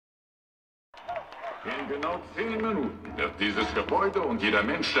In genau 10 Minuten wird dieses Gebäude und jeder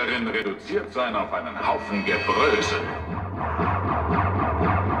Mensch darin reduziert sein auf einen Haufen Gebrösel.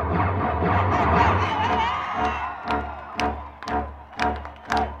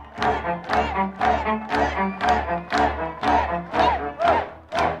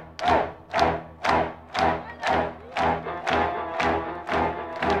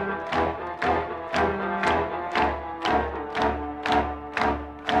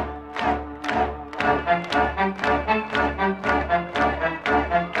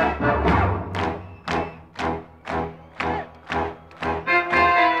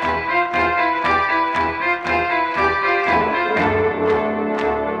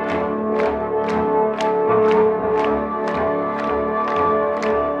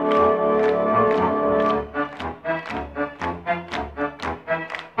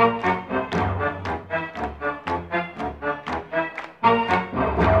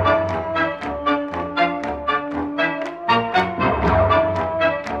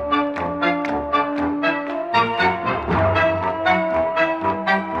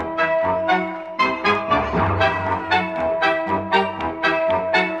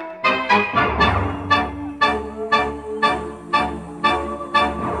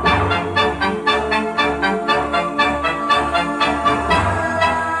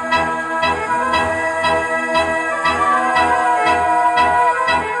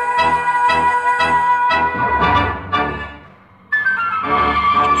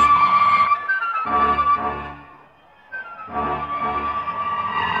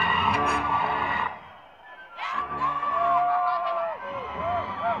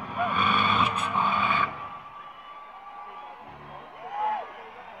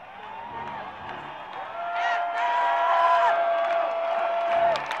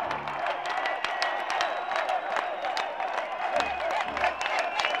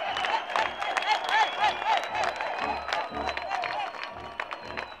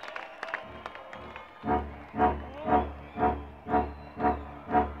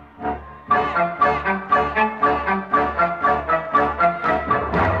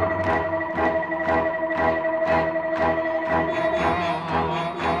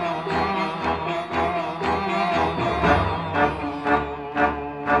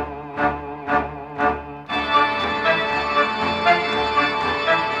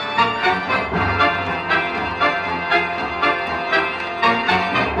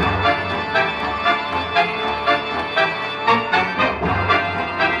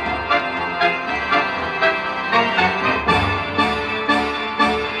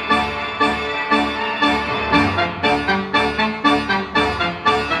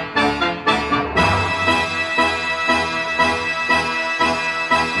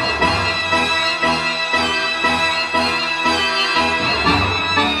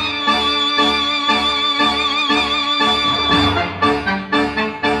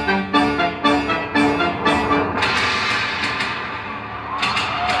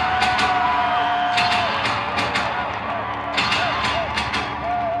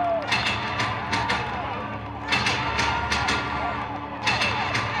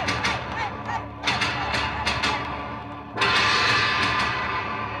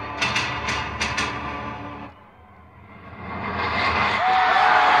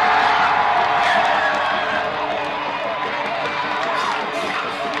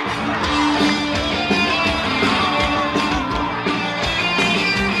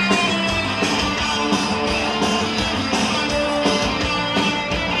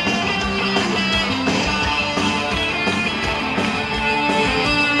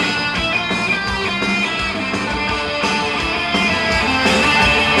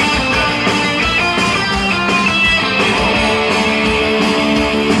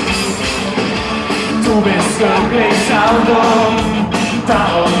 Du bist wirklich saudumm,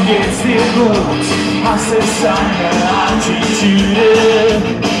 darum geht's dir gut. Hass ist eine Attitüde,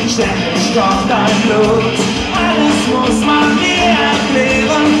 ständig kocht dein Blut. Alles muss man dir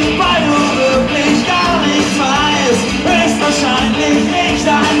erklären, weil du wirklich gar nichts weißt. Höchstwahrscheinlich nicht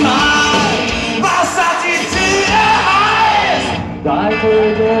einmal, was Attitüde heißt. Deine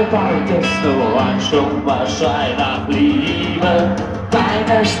Gewalt ist nur ein stummer Schrei nach Liebe.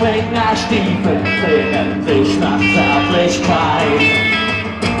 Deine Springerstiefel klingen dich nach Zärtlichkeit.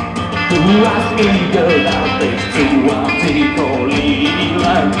 Du hast nie gelernt, dich zu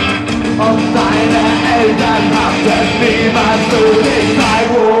artikulieren. Und deine Eltern hatten niemals für dich sein.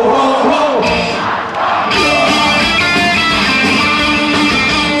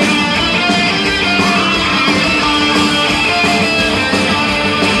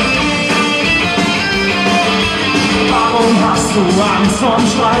 Warum hast du Angst vorm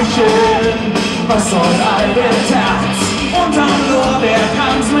Streicheln? Was soll all der Terz? Und dann nur der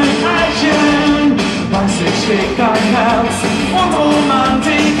Kranz mit Eichen. Weiß ich, schlägt dein Herz. Und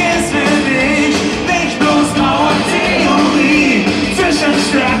Romantik ist für dich nicht bloß graue Theorie. Zwischen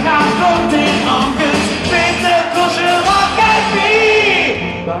Stärkhaft und den Onkels steht ne Kuschelrock-Elfie.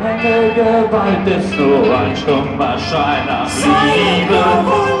 Deine Gewalt ist nur ein stummer Schein nach Liebe.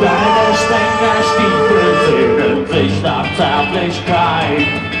 Deine Sprengerstiefel sehnen sich nach Zärtlichkeit.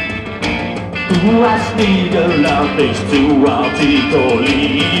 Du hast nie gelernt, dich zu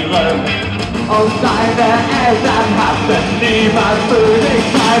artikulieren. Und deine Eltern hatten niemals für dich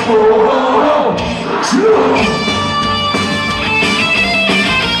Zeit.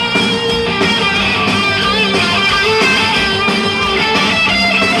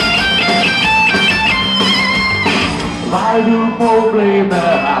 Weil du Probleme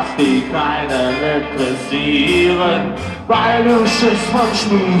hast, die keinen interessieren. Weil du Schiss von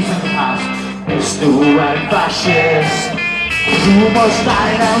Schmusen hast, bist du ein Faschist. Du musst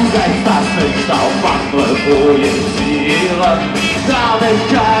deinem Recht das nicht auf andere projizieren. Damit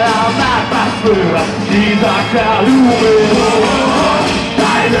keiner merkt, was für dieser Kerl du bist.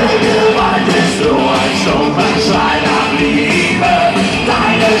 Deine Gewalt ist nur ein stummer Schein nach Liebe.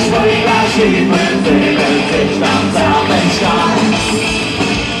 Deine Springerstiefel sehnen sich nach Zärtlichkeit.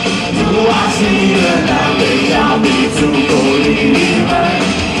 Du hast nie gelernt, dich artikulieren.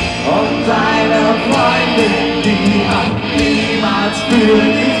 Und deine Freundin, die hat niemals für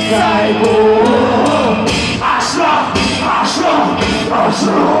dich Zeit. Oh, Arschloch, Arschloch,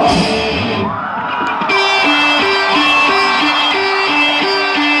 Arschloch.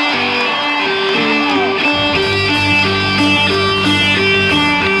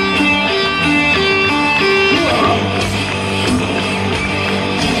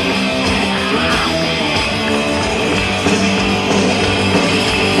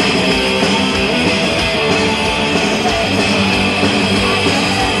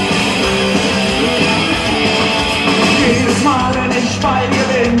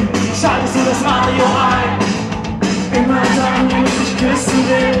 Schaltest du das Radio ein? Immer dann, wenn ich dich küssen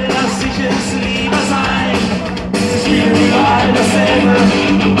will, lass ich es lieber sein. Ich spiele überall dasselbe,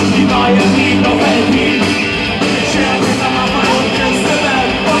 die neue Lied-Novelle. Ich scherze mich am Anfang und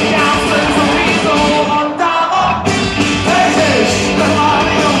Christabel und die Ärzte sowieso. Und darum hält ich das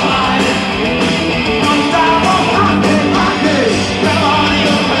Radio ein. Und darum hack ich das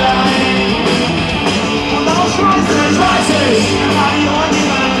Radio ein. Und darum schmeiß ich das Radio an die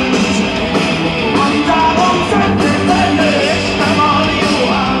Wand.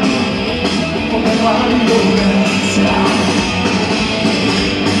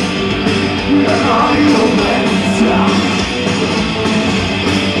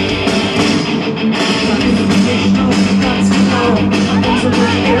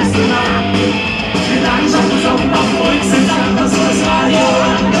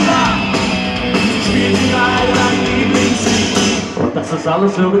 Das ist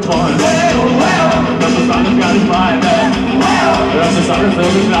alles so geträumt, das ist alles gar nicht mein, das ist alles so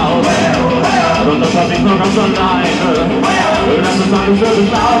geklaut, und das hab ich nur ganz alleine, das ist alles so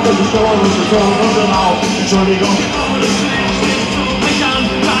geklaut, das ist schon und geraubt, Entschuldigung, aber das schlägt mich an,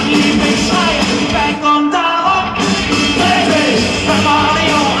 dann lieb ich schreien, weg und darum dreh ich beim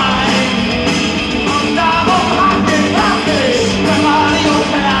Radio ein, und darum hack ich beim Radio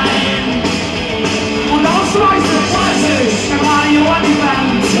klein, und darum schmeiß ich beim Radio an die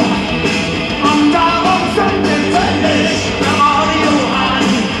Wand, und darum zünd ich beim Radio an,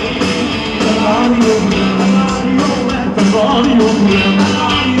 beim Radio brennt, beim Radio brennt, beim Radio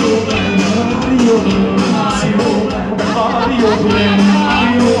brennt,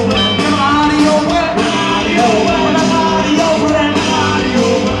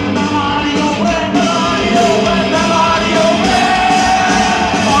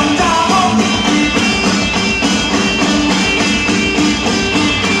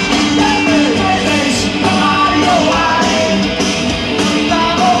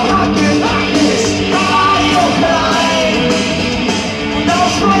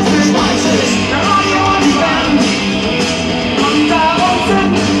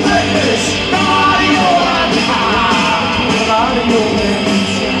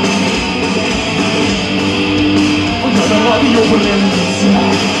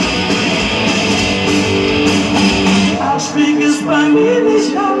 Ausspielen ist bei mir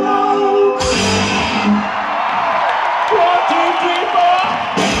nicht erlaubt.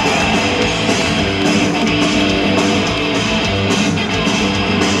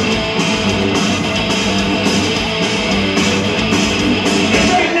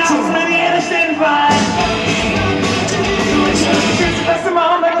 Das beste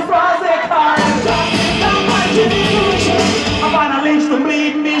Mal, das war sehr kalt.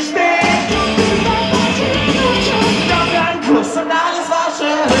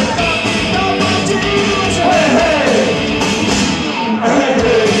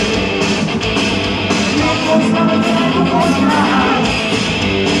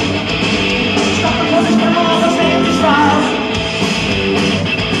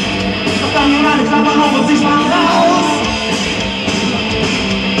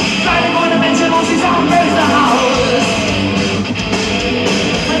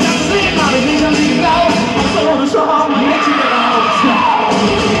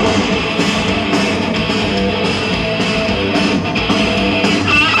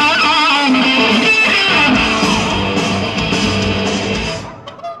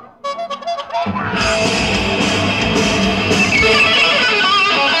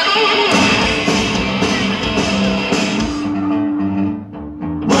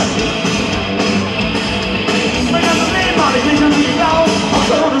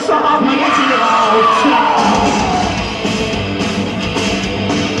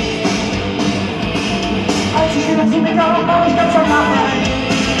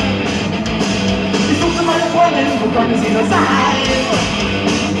 könnte sie nur sein.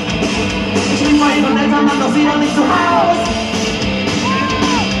 Ich lieg bei ihren Eltern an, doch sie noch nicht zu Haus.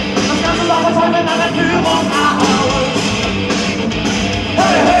 Das ganze Dorf ist heute in einer Führung aus.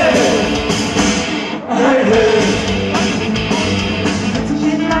 Hey, hey! Hey, hey! Sitz ich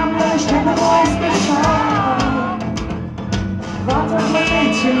jeden Abend, weil ich denke, wo es geschah. Warte auf mein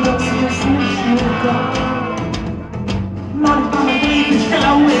Mädchen, doch sie ist nicht mehr da. Neulich war mein Brief, ich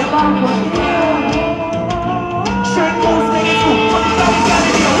glaube, er war von ihr. Schön groß, mir geht's gut und ich glaub, ich kann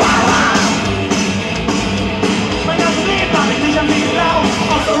nicht mehr. Mein ganzes Leben hab ich nicht an sie geglaubt.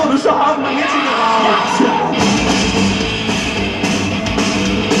 Aus der Rudische haben mein Mädchen geraubt.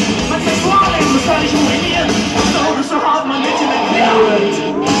 Mein Sexualleben ist völlig ruiniert. Aus der Rudische haben mein Mädchen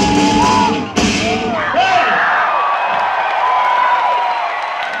entleert.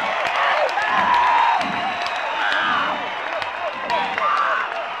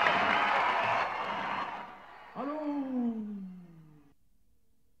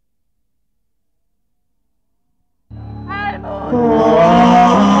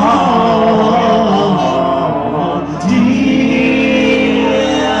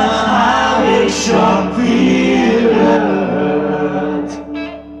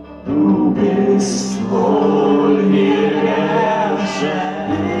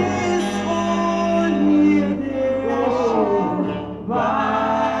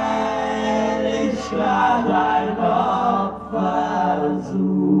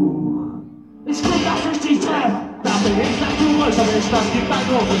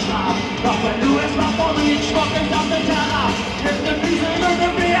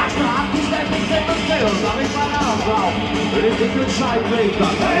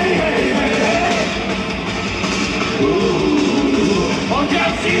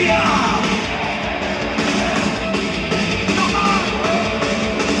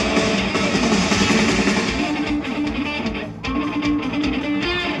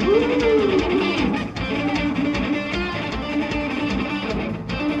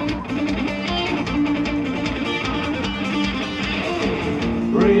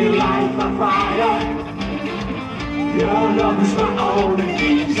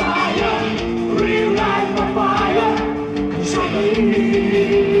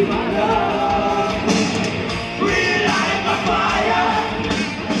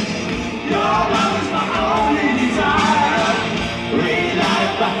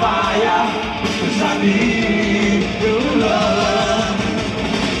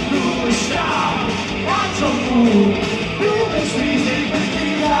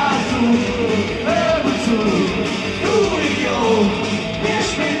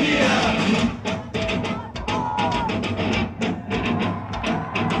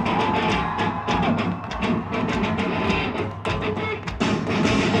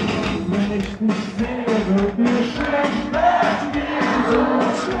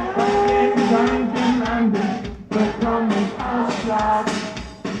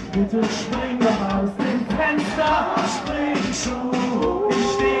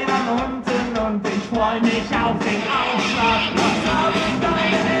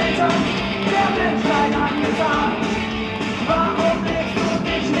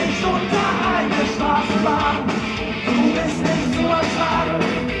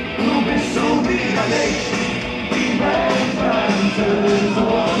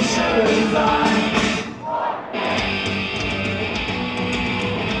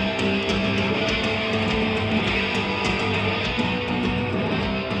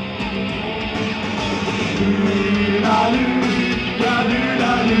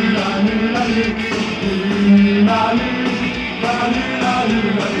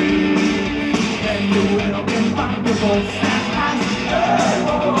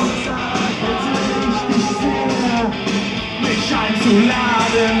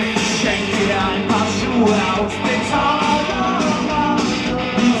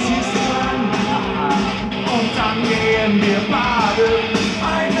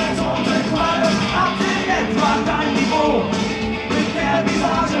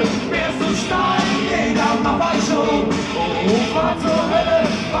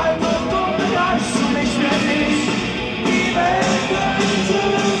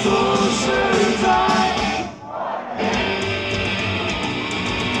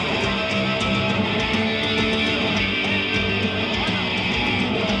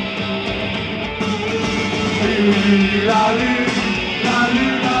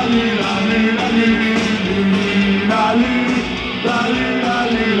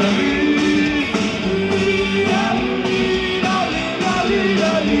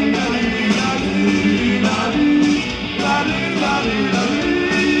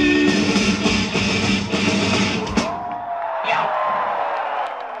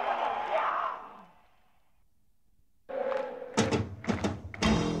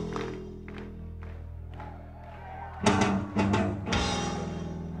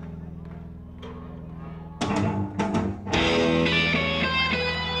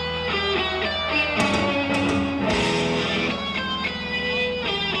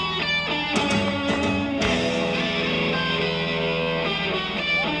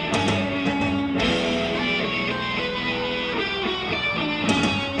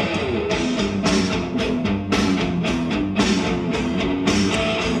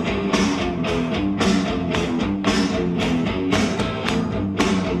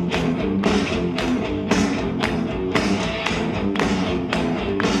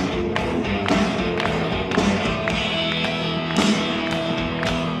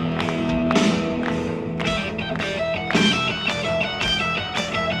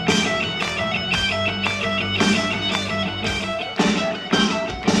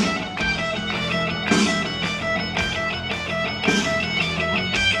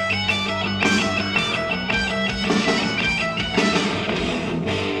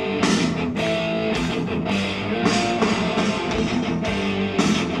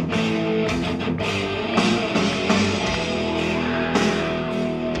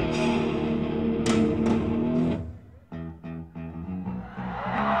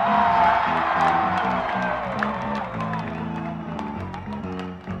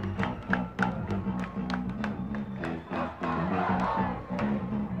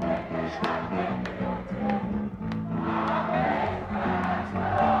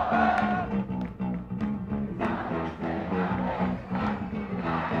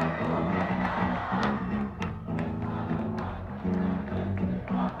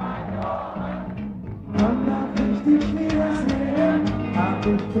 hab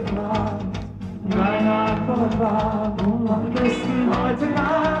ich gefragt. Deine Antwort war, am besten heute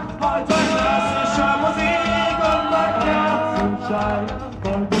Nacht. Heute klassische Musik und mein Herzenschein.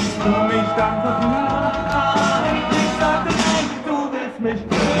 Wolltest du mich dann verführen? Ich sagte nein, du willst mich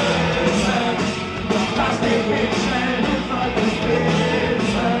küssen. Doch das geht nicht schnell, du solltest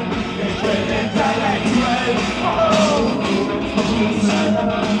wissen. Ich bin intellektuell. Oh, du willst mich küssen.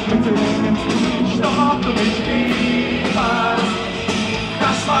 Bitte nimmst du mich, doch ob du mich liebst.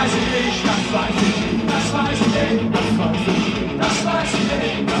 Das weiß ich nicht, das weiß ich nicht, das weiß ich nicht, das weiß ich nicht, das weiß ich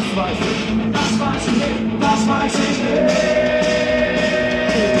nicht, das weiß ich nicht, das weiß ich nicht, das weiß ich nicht.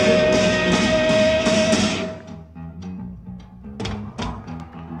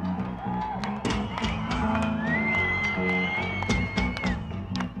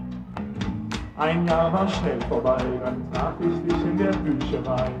 Ein Jahr war schnell vorbei, dann traf ich dich in der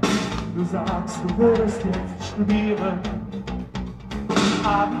Bücherei. Du sagst, du würdest jetzt studieren.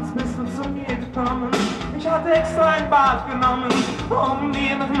 Abends bist du zu mir gekommen, ich hatte extra ein Bad genommen, um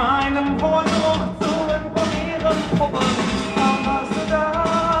dir mit meinem Wohlgeruch zu imponieren. Warum warst du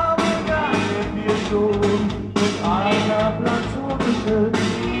da, mit dir schon mit einer platonischen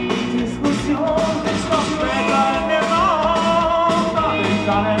Diskussion? Ist noch später in dem Raum, hab ich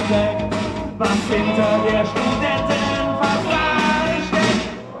dann entdeckt, was hinter der Studentenvertrag steckt.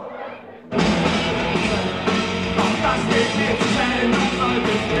 Doch das geht mir zu schnell, du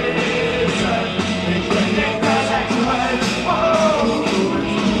solltest wissen, ich bin intellektuell. Oh, du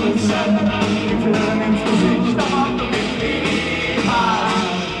willst wissen, bitte nimmst du mich, doch ob du mich liebst.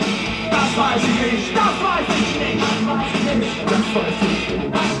 Das weiß ich nicht, das weiß ich nicht, das weiß ich nicht, das weiß ich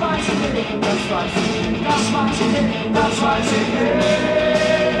nicht, das weiß ich nicht, das weiß ich nicht, das weiß ich nicht, das weiß ich nicht.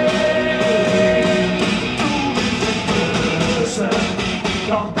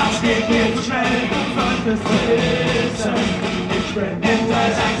 Doch das geht mir zu schnell, du solltest wissen, ich bin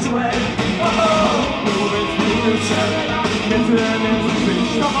intellektuell. Oh, du willst mich küssen, bitte nimmst du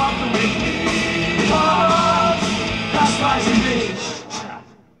mich, doch ob du mich liebst, das weiß ich nicht.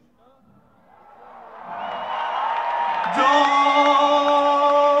 Doch,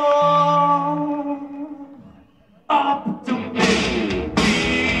 ob du mich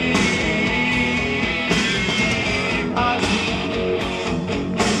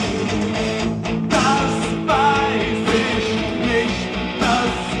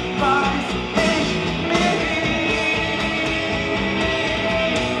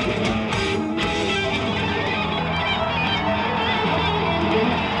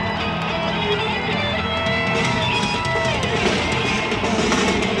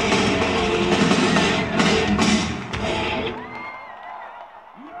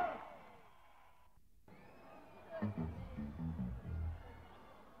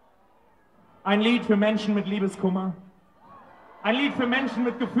ein Lied für Menschen mit Liebeskummer. Ein Lied für Menschen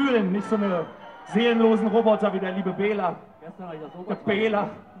mit Gefühlen, nicht so eine seelenlosen Roboter wie der liebe Bela. Gestern habe ich das Der Bela.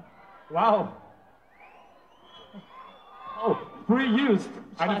 Wow. Oh, free used.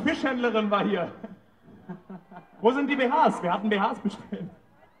 Eine Fischhändlerin war hier. Wo sind die BHs? Wir hatten BHs bestellt.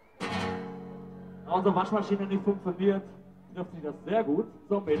 Da unsere Waschmaschine nicht funktioniert, trifft sie das sehr gut.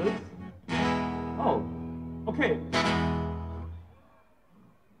 So, Mädels. Oh, okay.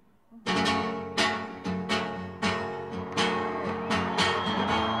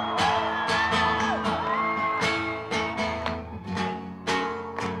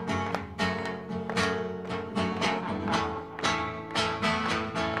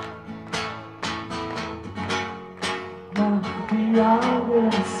 Die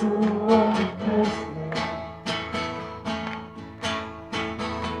Augen zu und küss mich.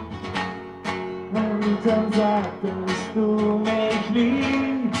 Und dann sagtest du mich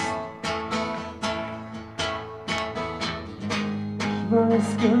liebst. Ich weiß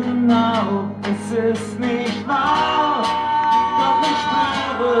genau, es ist nicht wahr, doch ich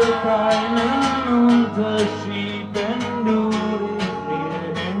spüre keinen Unterschied, wenn du dich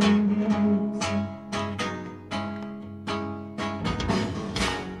mir hingibst.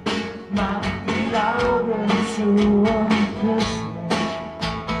 Mach die Augen zu und küss mich.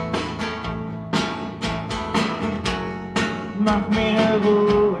 Mach mir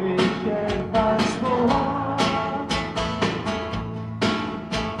ruhig etwas vor.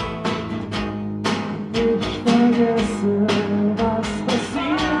 Ich vergesse, was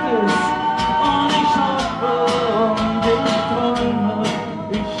passiert ist, und ich hoffe und ich träume,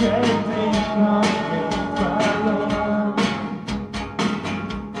 ich hätte dich noch nicht verloren.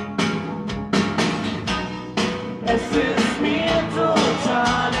 Es ist mir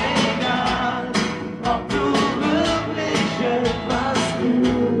total egal, ob du wirklich etwas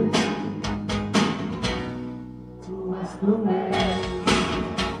fühlst. Tu, was du willst.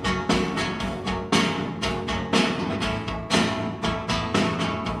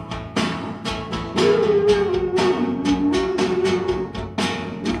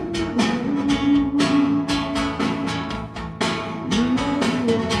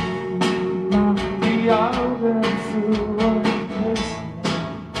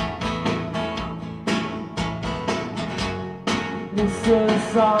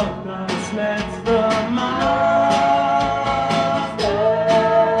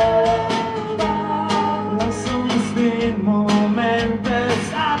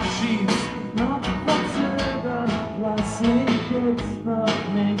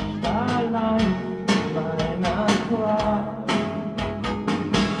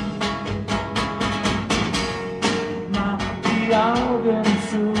 die Augen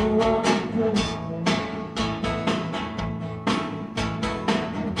zu und küsst mich.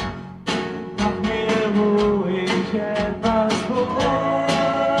 Mach mir ruhig etwas vor.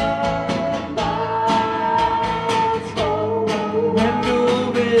 Wenn du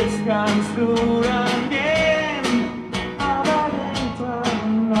willst, kannst du dann gehen, aber denk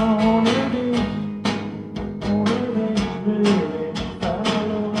dran, ohne dich bin ich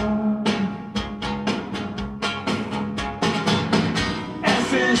verloren. Es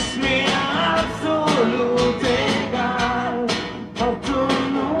ist mir absolut egal, ob du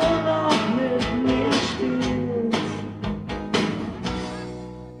nur noch mit mir spielst.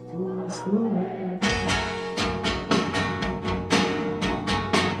 Tu, was du willst.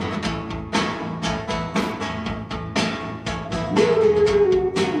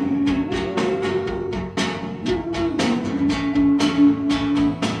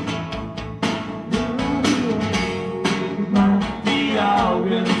 Mach die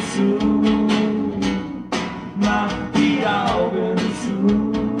Augen zu, mach die Augen zu,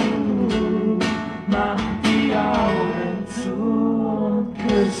 mach die Augen zu und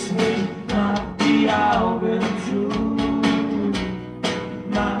küss mich. Mach die Augen zu,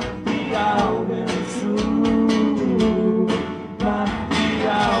 mach die Augen zu, mach die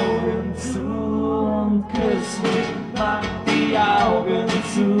Augen zu und küss mich. Mach die Augen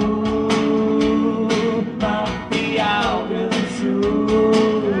zu. Mach die Augen zu,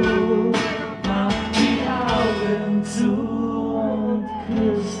 mach die Augen zu und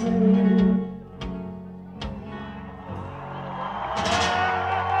küss mich.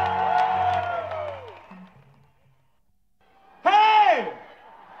 Hey!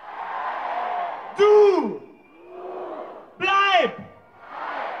 Du! Bleib!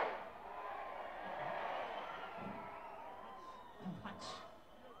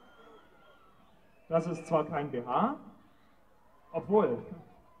 Das ist zwar kein BH, obwohl.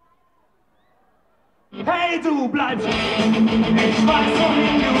 Hey, du bleibst! Ich weiß,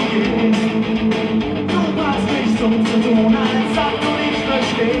 wohin du gehst. Du hast nichts um zu tun, als ob du nicht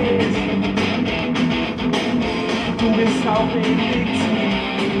verstehst. Du bist auf dem Weg zu mir.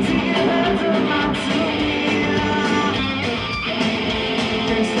 Sie gehörte mal zu mir.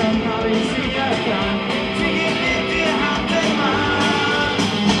 Gestern hab ich sie erkannt. Sie geht mit dir Hand in Hand.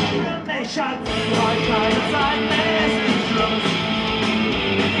 Für mich hat sie heute keine Zeit mehr, es ist Schluss.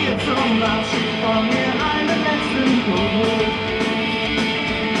 Ihr zum Abschied von mir einen letzten Kuss.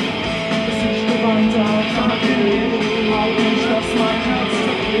 Bis ich geweint hab, sag nicht, dass mein Herz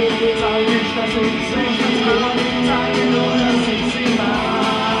zerbricht. Sag nicht, dass ich nicht vertraue. Sag mir nur, dass ich sie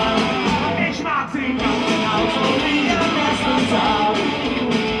mag. Ich mag sie genauso wie am ersten Tag.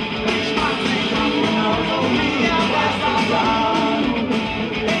 Ich mag sie genauso wie am ersten Tag.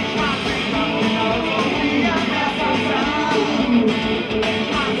 Ich mag sie genauso wie am ersten Tag. Ich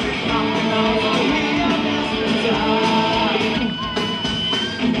mag sie genauso wie am ersten Tag.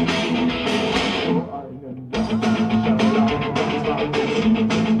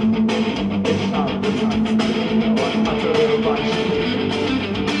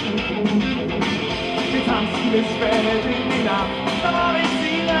 Bis spät in die Nacht, da hab ich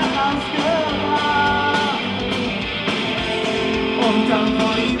sie nach Haus gebracht. Und dann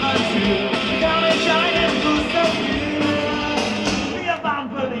vor ihrer Tür bekam ich einen Kuss dafür. Wir waren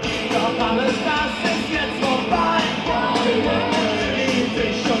verliebt, doch alles das ist jetzt vorbei. Lieb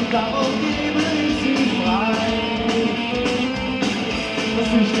dich und darum gebe ich sie frei.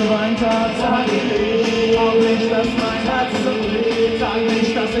 Was ich geweint hab, sag ich auch nicht, dass mein Herz so bricht. Sag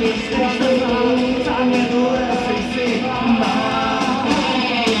nicht, dass ich's nicht versuch, sag mir nur, dass ich sie mag.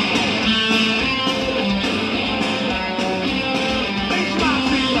 Ich mag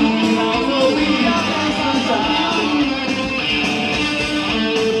sie genauso wie am ersten Tag.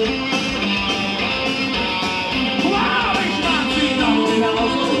 Wow, ich mag sie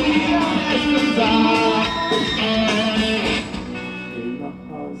genauso wie am ersten Tag. Geh nach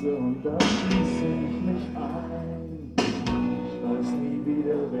Hause und da schließe ich mich ein. Ich weiß nie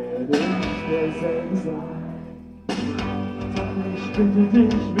wieder, werde ich derselbe sein. Sag ich bitte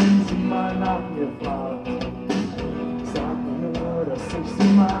dich, wenn sie mal nach mir fragt. Sag mir nur, dass ich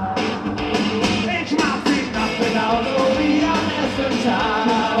sie mag. Ich mag sie noch genauso wie am ersten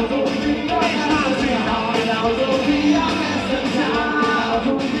Tag. Ich mag sie noch genauso wie am ersten Tag.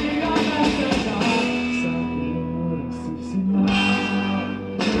 Sag mir nur, dass ich sie mag.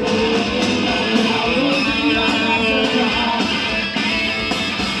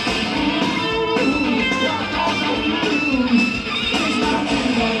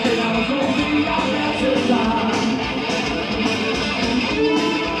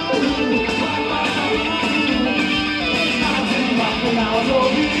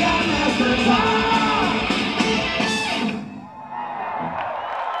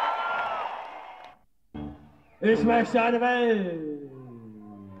 Ich möchte eine Welt,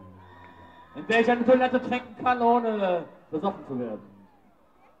 in der ich eine Toilette trinken kann, ohne besoffen zu werden.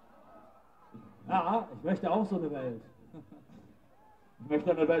 Ja, ich möchte auch so eine Welt. Ich möchte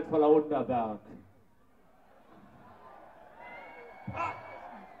eine Welt voller Unterberg.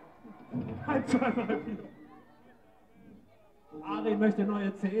 1, 2, 3, 4. Ari möchte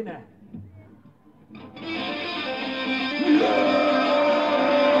neue Zähne.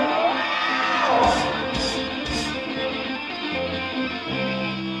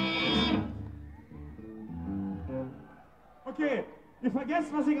 Okay, ihr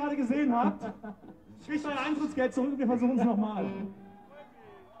vergesst, was ihr gerade gesehen habt. Kriegt euer Eintrittsgeld zurück und wir versuchen es nochmal.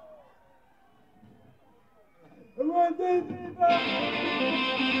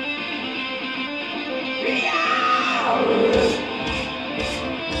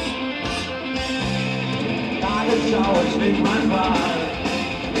 Tagesschau, ich leg mein Ball.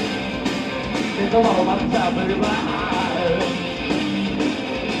 Den Sommerromanter überall.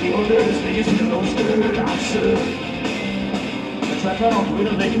 Die Bundesliga ist losgelassen. Das Wetter noch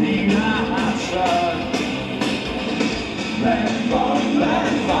wieder weg die Naschen. Wenn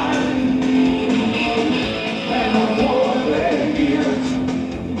Rot regiert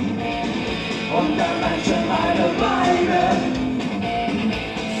und der Menschen meine Beine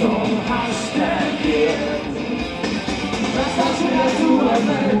zum Hass tendiert. Das wieder zu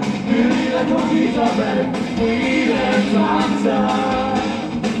erwähnen, wieder durch dieser Welt, Friedenspflanzer.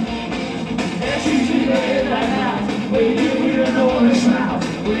 Schießt wieder in dein Herz, bring dir wieder ohne Schmerz,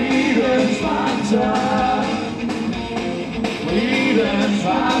 Friedenspflanzer.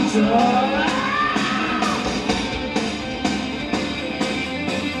 Friedenspflanzer.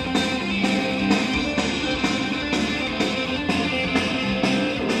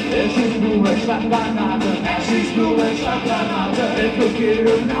 Es ist nur Stadtgranate, es ist nur Stadtgranate. Er trifft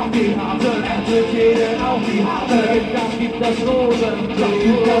jeden auf die Harte, er trifft jeden auf die Harte. Das gibt es Rosen,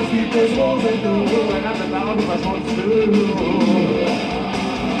 das gibt es Rosen, du. Ein anderes Auto verschmutzt, du.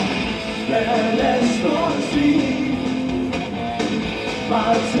 Wer lässt uns lieb,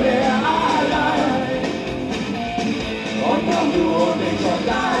 als wär allein. Und nur du und ich und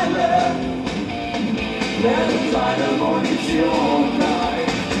alle werden seine Munition sein.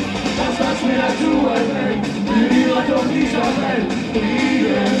 Das mir dazu erfällt, die Rettung dieser Welt,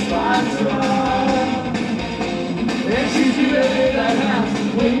 Friedenspanzer. Er schießt wieder in dein Herz,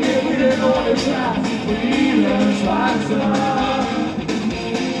 bring dir wieder ohne Schmerz, Friedenspanzer.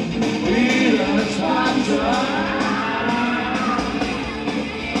 Friedenspanzer.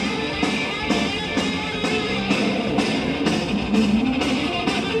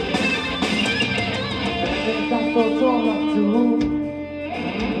 Das wird so noch zu.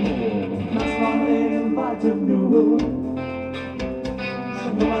 Im weiten Blut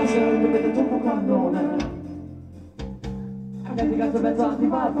schon Wasser mit der Turbokanone. Kennt die ganze Welt an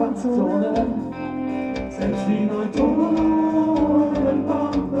die Wahlfangzone. Selbst die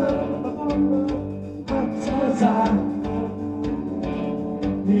Neutronenbombe hat gesagt,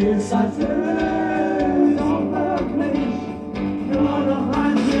 hier ist als Lösung möglich nur noch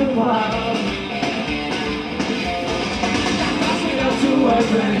ein Symbol. Das wieder zu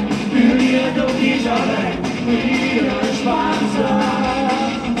erkennen. Für die Rettung dieser Welt, Friedenspanzer.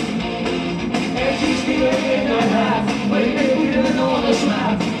 Er schießt wieder in dein Herz, bringt dir wieder ohne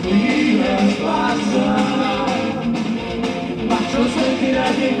Schmerz, Friedenspanzer. Macht Schluss mit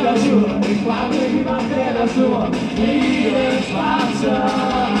jeder Diktatur, ich frag mich, wie macht der das nur? Friedenspanzer.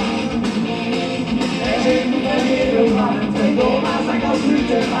 Er steht unter jedem Mann, der Thomas sagt aus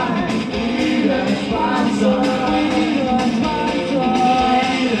Hüte rein, Friedenspanzer.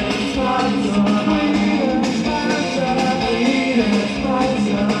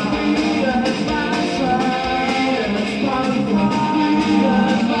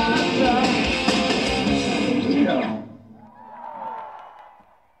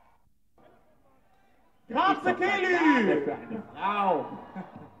 Grazie Kelly! Für eine Frau!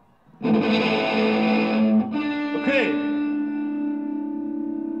 Okay.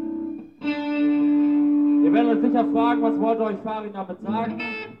 Ihr werdet euch sicher fragen, was wollte euch Farin damit sagen?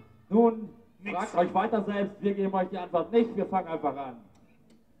 Nun, fragt euch weiter selbst, wir geben euch die Antwort nicht, wir fangen einfach an.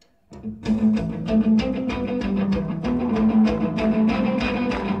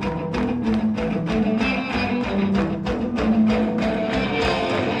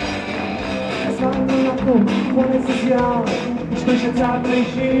 Es war eine Nacht vorletztes Jahr, ich sprich jetzt ab,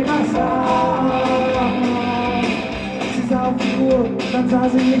 ich immer sah. Sie sah auf die Uhr, dann sah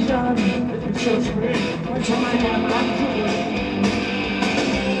sie mich an. Ich bin schon spät, heute schon einmal am Land zurück.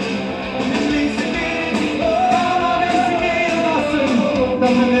 Und ich ließ sie gehen, oh, wenn sie gehen lassen, dann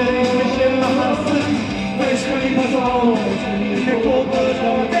würde ich mich immer hassen. Ich kann pass auf, in der Kurve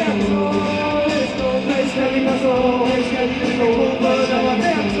dauert der Zug. Grace Kelly, pass auf, in der Kurve dauert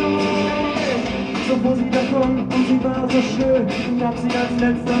der Zug. So fuhr sie davon und sie war so schön, ich hab sie als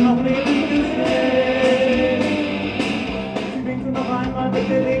letzter noch lebend gesehen. Sie winkte noch einmal mit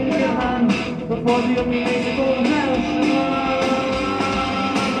der linken Hand, bevor sie um die nächste Kurve herrschte.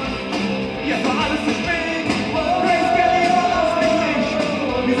 Jetzt war alles zu spät, Grace Kelly verlass mich nicht,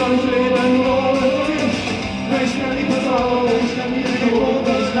 wie soll ich leben ohne dich? Grace Kelly, pass auf, in der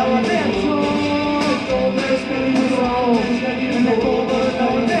Kurve dauert der Zug. Grace Kelly, pass auf, in der Kurve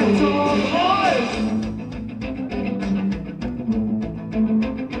dauert der Zug.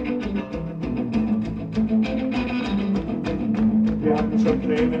 Wir hatten schon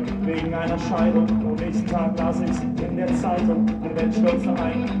Pläne wegen einer Scheidung. Am nächsten Tag las ich's in der Zeitung. Eine Welt stürzte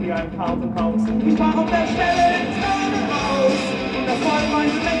ein wie ein Kartenhaus. Ich war auf der Stelle ins Krankenhaus. Und das Volk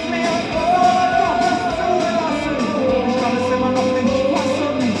meinte nichts mehr. Oh, zugelassen. Ich kann es immer noch nicht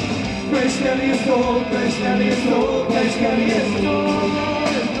fassen. Grace Kelly ist tot, Grace Kelly ist tot, Grace Kelly ist tot.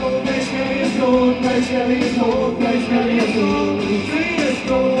 Grace Kelly ist tot, Grace Kelly ist tot, Grace Kelly ist tot. Sie ist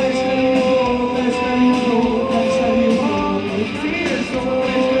tot, Grace Kelly ist tot, Grace Kelly ist tot, Grace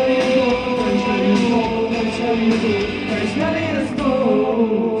Kelly ist tot. Grace Kelly is tot.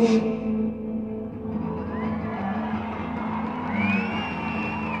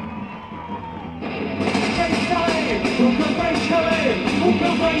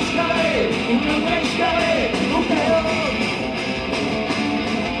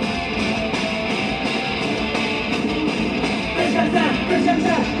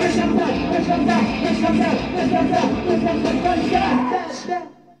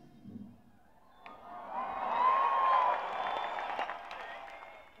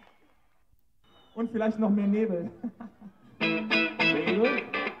 Und vielleicht noch mehr Nebel. Nebel?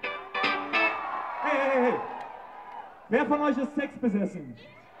 Hey! Wer von euch ist sexbesessen?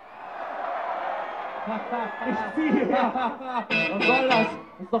 Ich ziehe! Was soll das?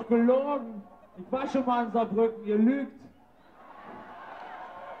 Das ist doch gelogen. Ich war schon mal in Saarbrücken, ihr lügt.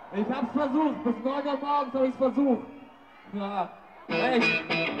 Ich hab's versucht, bis 9 Uhr morgens hab ich's versucht. Ja, echt.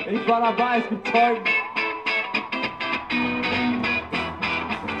 Ich war dabei, es gibt Zeugen.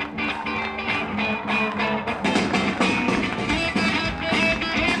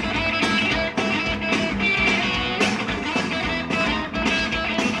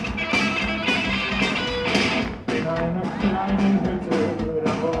 In einer kleinen Hütte,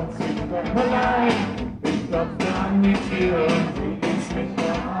 da wohnt sie ganz allein. Ich klopfte an die Tür und sie ließ mich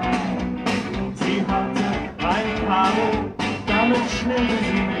herein. Sie hatte ein Karo, damit schnellte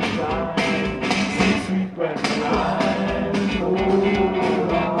sie mich ein. Sweet Gwendoline, oh,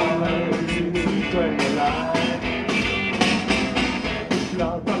 sweet Gwendoline. Ich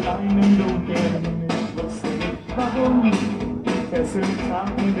lag allein im Dunkeln, ich wusste nicht warum. Fesseln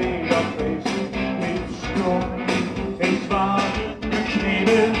taten weh, doch ich blieb stumm. Ich war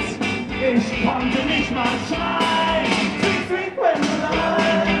geknebelt, ich konnte nicht mal schreien. Sweet, sweet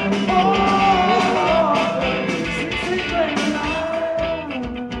Gwendoline, oh, sweet, sweet Gwendoline.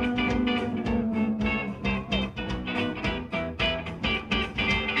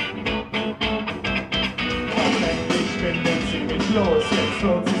 Endlich findet sie mich los, jetzt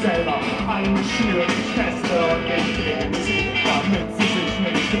wird sie selber eingeschnürt, ich feste und ich dreh sie, damit sie sich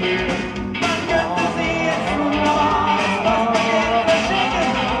nicht rührt. Man könnte sie jetzt wunderbar was Paket verschicken,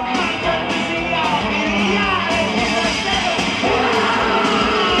 man könnte sie auch ideal in ihrer Stellung.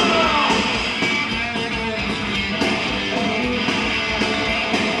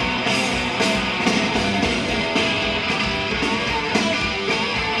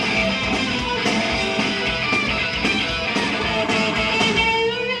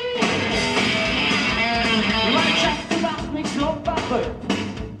 Mein Schatz, du machst mich so wache.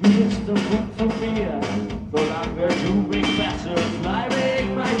 Du bist so gut zu mir. Solange du mich besserst, bleibe ich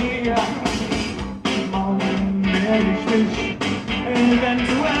bei dir. Morgen werde ich mich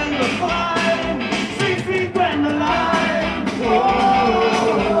eventuell befreien. Sweet, sweet Gwendoline, oh,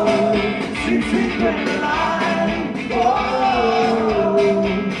 sweet, sweet Gwendoline, oh,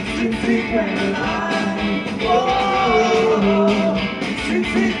 sweet, sweet Gwendoline, oh, sweet,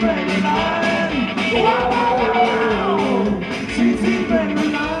 sweet Gwendoline, oh, sweet, sweet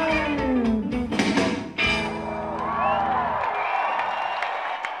Gwendoline.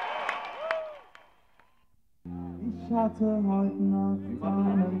 Ich hatte heute Nacht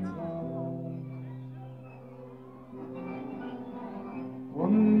einen Traum.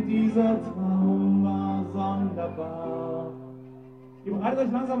 Und dieser Traum war sonderbar. Ihr bereitet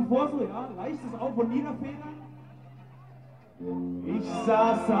euch langsam vor, so, ja? Leichtes Auf- und Niederfedern. Ich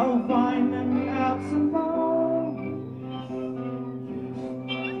saß auf einem Erbsenbaum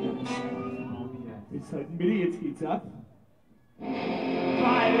Halten bitte, jetzt geht's ab.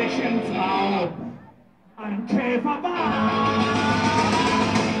 Weil ich im Traum ein Käfer war.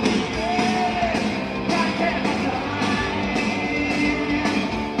 Kein Käfer sein.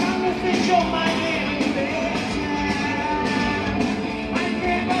 Kann es nicht um mein Leben beten. Ein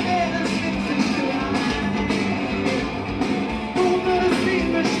Käfer, der es mit sich klein. Du würdest ihn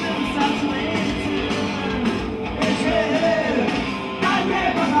bestimmt zertreten. Ich will kein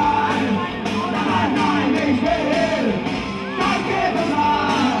Käfer sein. Nein, nein, ich will kein Käfer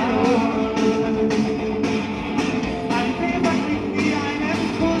sein. Ein Käfer klingt wie einen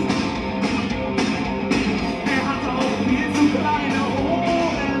Kuss. Er hat auch viel zu kleine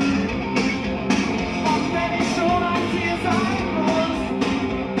Ohren. Und wenn ich schon ein Tier sein muss,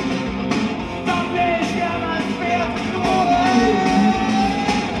 dann wär ich gern ein Pferd geboren.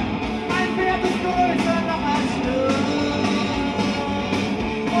 Ein Pferd ist größer noch als Löwen.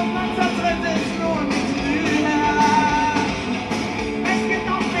 Und man zertritt es nur mit Mühe. Es gibt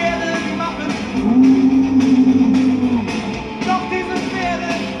auch Pferde, die machen doch diese Pferde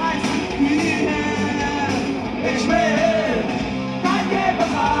heißen Kühe. Ich will kein Käfer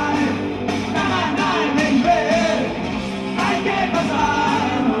sein. Nein, nein, ich will kein Käfer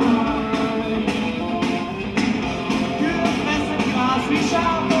sein. Kühe fressen Gras wie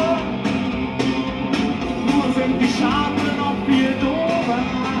Schafe. Nur sind die Schafe noch viel doofer.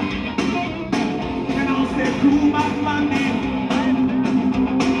 Denn aus der Kuh macht man die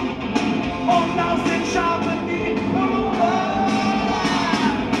und aus den Schafen die Pullover.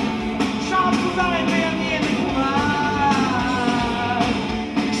 Schaf zu sein wäre mir nicht wahr.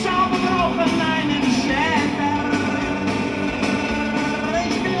 Schafe brauchen einen Schäfer.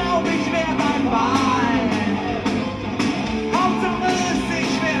 Ich glaub, ich wär beim Wal. Hauptsache ist,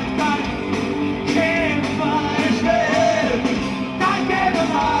 ich werd kein Käfer. Ich will kein Käfer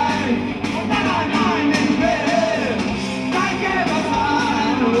sein. Nein, nein, nein, ich will kein Käfer sein.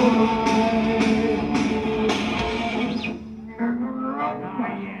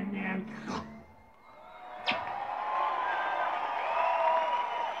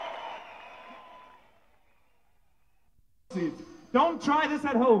 Don't try this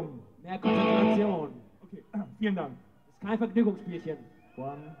at home. Mehr Konzentration. Okay, vielen Dank. Das ist kein Vergnügungsspielchen.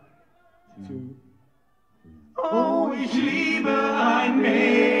 One, two. Oh, ich liebe ein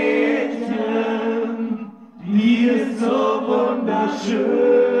Mädchen, die ist so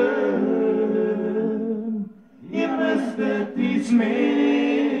wunderschön. Ihr müsstet dies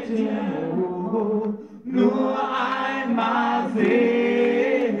Mädchen nur einmal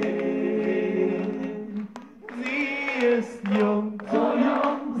sehen. Sie ist jung,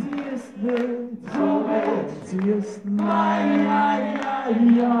 sie ist wild, so wild, sie ist mein,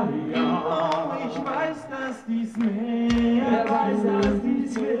 Oh, ich weiß, dass dies Meer, etwas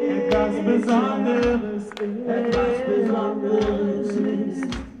Besonderes ist.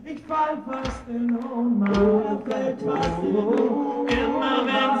 Ich fall fast in Ohnmacht, immer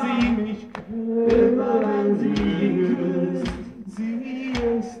wenn sie mich küsst. Sie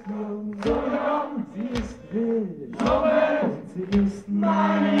ist jung, sie ist wild, sie ist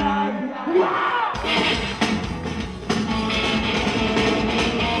mein,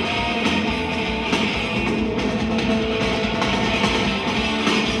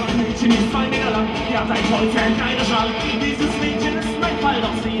 Mädchen ist 2 Meter lang, sie hat ein Kreuz, ein kleiner Schal. Dieses Mädchen ist mein Fall,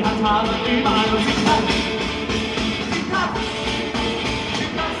 doch sie hat Haare überall und sie kann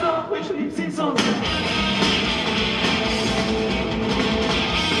doch, ich lieb sie so sehr.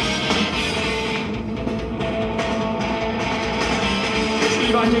 Ich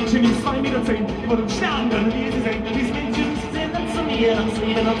liebe ein Mädchen, die ist 2,10 Meter, die wurde Sternen können, wie sie sehen. Dieses Mädchen ist sehr nett zu mir, doch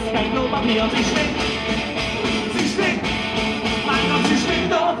sie benutzt kein Klopapier und sie stinkt. Mein Gott, sie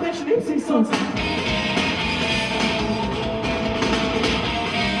stinkt doch, ich lieb sie so sehr.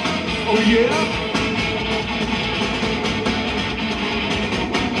 Oh yeah?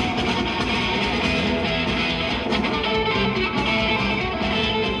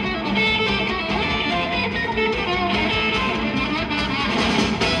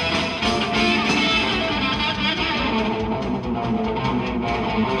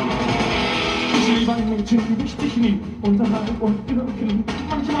 Ich liebe ein Mädchen, die wischt sich nie unterhalb und über dem Knie.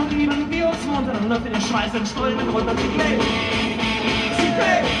 Manchmal lieben wir uns munter, dann läuft der Schweiß in Strömen runter. Sie klebt,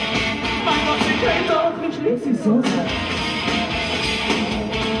 mein Gott, sie klebt doch, ich lieb sie so sehr.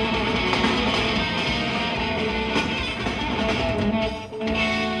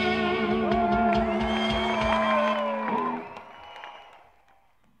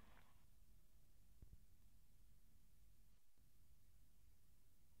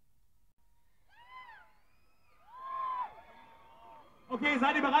 Okay,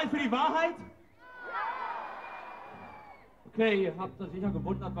 seid ihr bereit für die Wahrheit? Okay, ihr habt euch sicher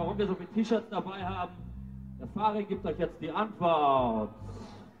gewundert, warum wir so viele T-Shirts dabei haben. Der Fahrer gibt euch jetzt die Antwort.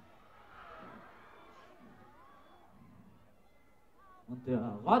 Und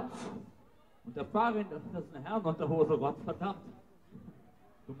der Rotz und der Fahrer, das ist eine Herrenunterhose, Rotz, verdammt.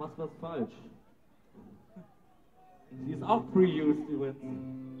 Du machst was falsch. Die ist auch pre-used übrigens.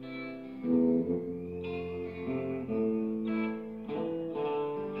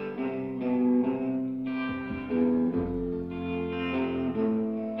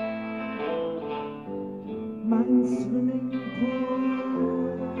 Mein Swimmingpool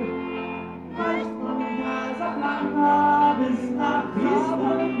reicht von Casablanca bis nach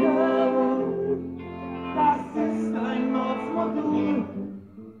Istanbul. Das ist ein Mordsmodul.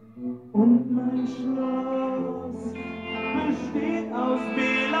 Und mein Schloss besteht aus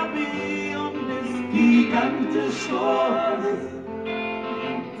Bela B und ist gigantisch groß.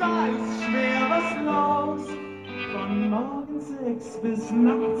 Da ist schwer was los. Von morgens 6 bis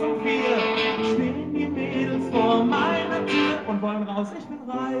nachts um 4 stehen die Mädels vor meiner Tür und wollen raus. Ich bin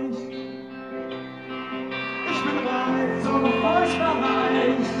reich. Ich bin reich, so furchtbar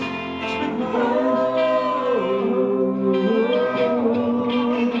reich. Ich bin reich.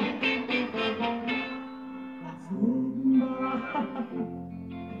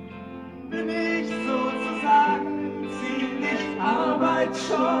 Bin ich sozusagen ziemlich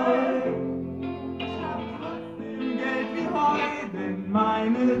arbeitsscheu. Ich hab trotzdem Geld wie Heu, denn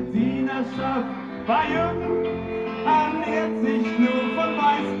meine Dienerschaft war jung, ernährt sich nur von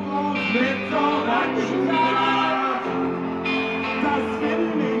Weißbrot mit Orangensaft. Das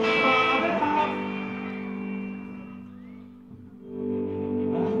finde ich fabelhaft.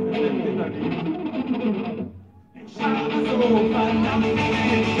 Ach, mit dem Kinderlied. Ich habe so verdammt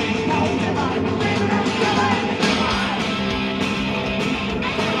viel, ich kauf mir mal,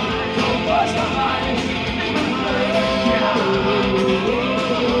 so furchtbar reich, ich bin reich, ja.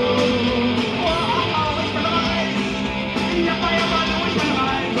 Wow, ich bin reich, ja, ich bin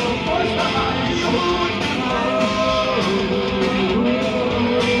reich, so furchtbar reich, juhu, ich bin reich.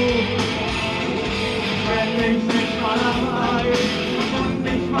 Wenn ich nicht mal dabei und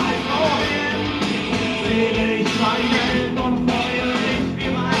nicht weiß wohin, sehe ich mein Geld und freue mich, wie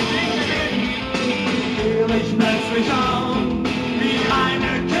reich ich bin. Fühle ich plötzlich auf, wie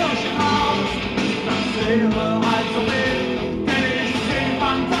eine Kirchenmaus. Das wäre halt so wild, denn ich sehe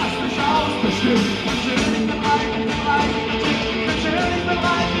fantastisch aus. Bestimmt, natürlich bin reich, ich bin reich. Natürlich bin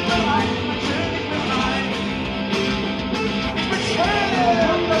reich, ich bin reich. Natürlich bin reich. Ich bin schön,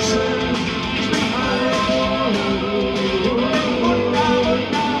 wunderschön. Ich bin reich.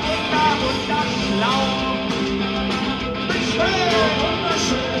 Wunderschlau.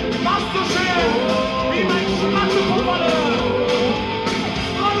 Wunderschön, machst du schön, wie mein Schmatzepuppe.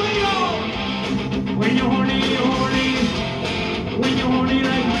 Rodrigo! When you're horny, when you're horny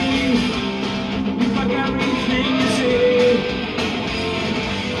like me, you fuck everything you say.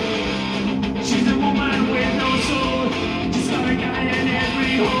 She's a woman with no soul, she's got a guy in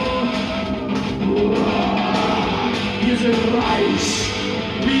every hole. Ihr seid reich,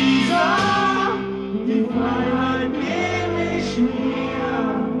 Lisa, die Freiheit nehme ich mir.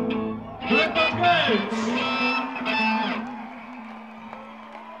 Hört das Geld!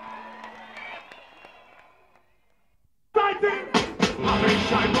 Seitdem hab ich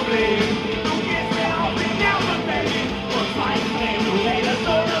ein Problem. Du gehst mir auf den Nerven, Baby. Und zweitens, du redest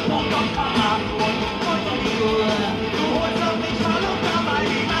ohne Punkt und Komma. Und die Uhr. Du holst doch nicht mal Luft dabei.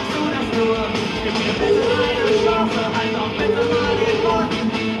 Wie machst du das nur? Gib mir bitte eine Chance. Halt doch bitte mal den Mund.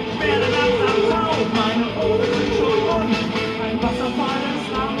 Ich werde langsam taub. Meine Ohren sind schon rund. Ein Wasserfall ist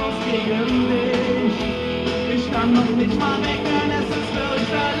harmlos gegen dich. Ich kann noch nicht mal meckern. Es ist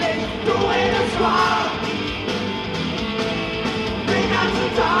fürchterlich. Du redest wahr. Den ganzen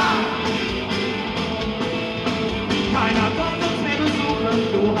Tag. Keiner kommt uns mehr besuchen,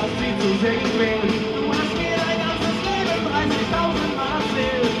 du hast sie zu sehr gequält. Du hast mir dein ganzes Leben 30.000 Mal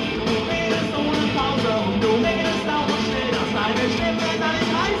erzählt. Du redest ohne Pause und du redest auch so schnell, dass deine Stimmbänder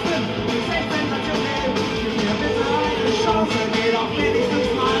nicht heiß sind. Du bist echt sensationell. Gib mir bitte eine Chance, geh doch wenigstens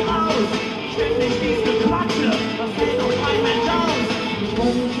mal raus. Ständig dies Gequatsche, das hält doch kein Mensch aus. Ich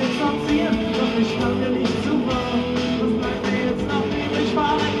wollte mich jetzt abziehen, doch ich kann dir nicht zuhören. Was bleibt mir jetzt noch übrig?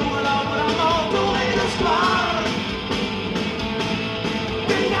 Fahr in Urlaub oder Mord, du redest wahr.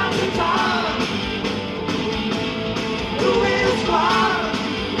 Den ganzen Tag. Du redest wahr.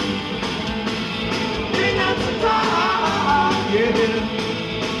 Den ganzen Tag. Yeah.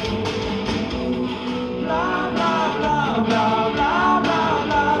 Bla bla bla bla bla bla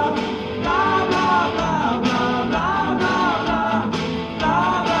bla. Bla bla bla bla bla bla bla. Bla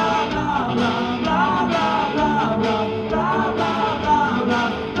bla bla bla bla.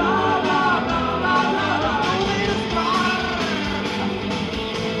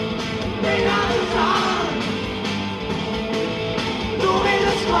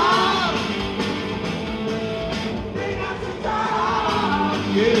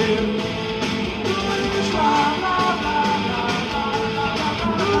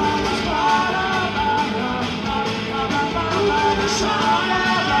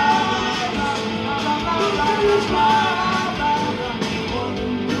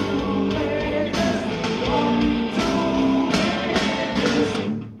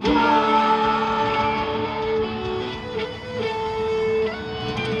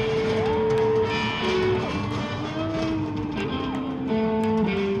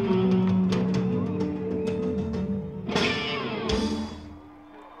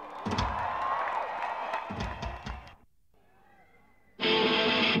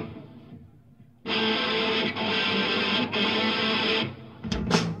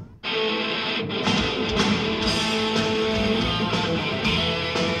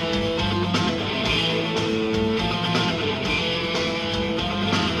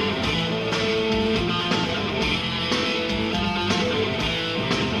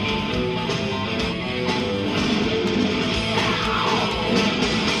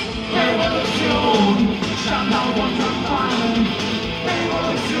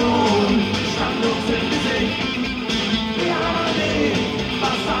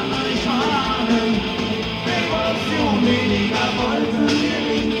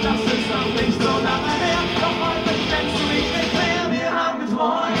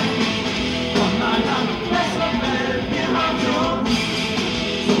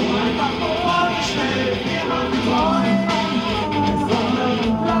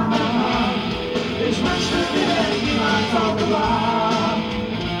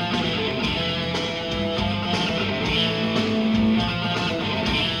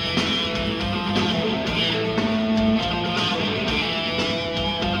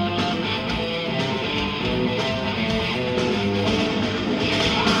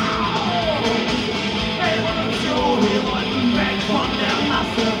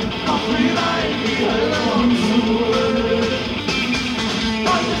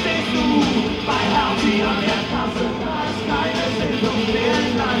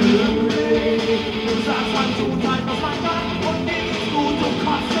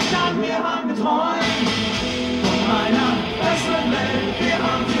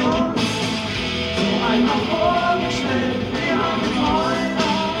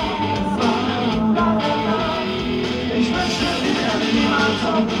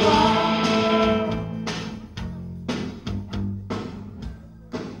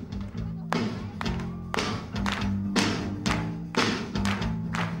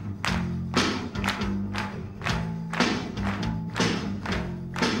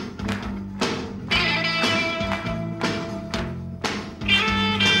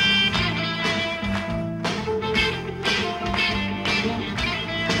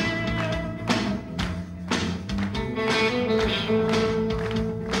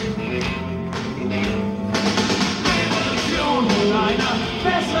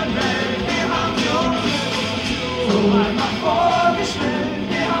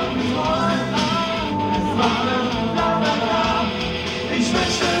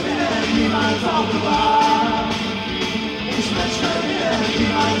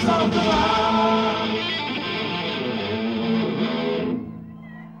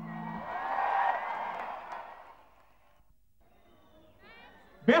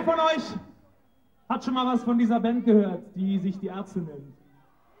 Wer von euch hat schon mal was von dieser Band gehört, die sich die Ärzte nennt?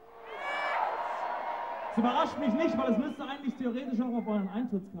 Das überrascht mich nicht, weil es müsste eigentlich theoretisch auch auf euren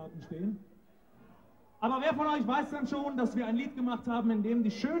Eintrittskarten stehen. Aber wer von euch weiß denn schon, dass wir ein Lied gemacht haben, in dem die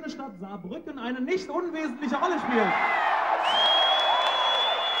schöne Stadt Saarbrücken eine nicht unwesentliche Rolle spielt?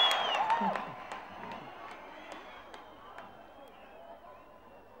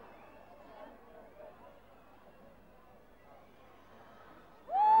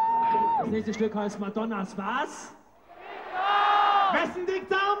 Das nächste Stück heißt Madonnas was? Dickdarm! Wessen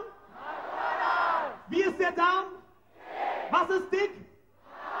Dickdarm? Madonna! Wie ist der Darm? Dick! Was ist dick?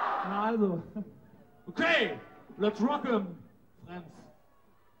 Darm! Na also. Okay, let's rock 'em, friends.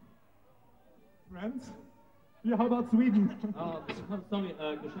 Friends? Wie how about Sweden? Oh, sorry,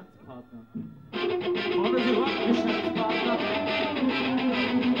 Geschäftspartner. Wollen Sie rocken, Geschäftspartner?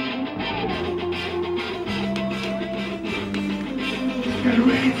 Get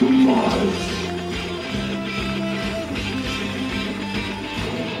ready to march!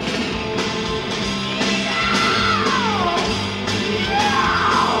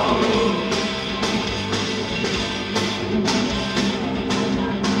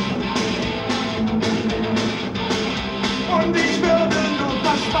 Und ich würde nur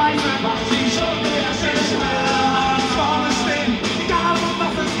verspeisen, was sie schon der Schäche vorne stehen. Egal um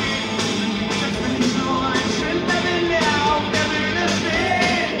was es geht, jetzt bin ich nur ein Schindler, will der auf der Bühne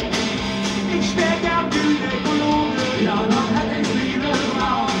steht. Ich wär gern Gynäkologe, ja noch hätte ich viele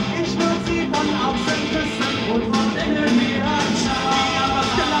Frauen. Ich würde sie von außen küssen und von innen mir anschauen. Die an was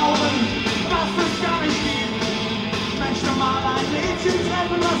glauben, was es gar nicht gibt. Ich möchte mal ein Mädchen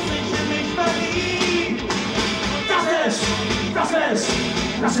treffen, was sich in mich verliebt. Das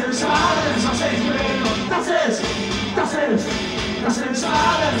ist alles, was ich will. Und das ist alles,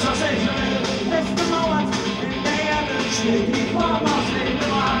 was ich will. Festgemauert in der Erde steht die Form aus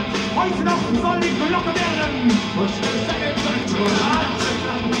Leben an. Heute noch soll die Glocke werden. Und schnell fängt es an.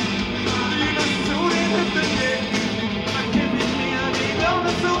 Liebes zu den Hüften geht. Dann kipp ich mir die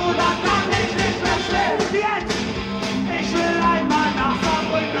Birne zu. Da kann ich nicht mehr schläfen. Jetzt! Ich will einmal nach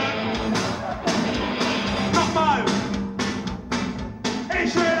Saarbrücken. Nochmal!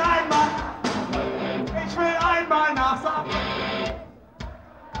 Ich will einmal nach Saarbrücken.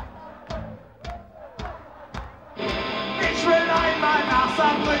 Ich will einmal nach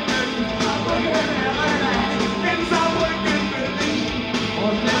Saarbrücken. Saarbrücken wäre nett. In Saarbrücken bin ich.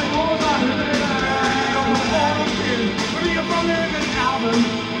 Und der rosa Himmel. Und Wohnung viel. Und ihr Vermögen erben.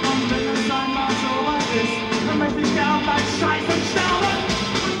 Und wenn es einmal so weit ist, dann möchte ich gern beim Scheißen sterben.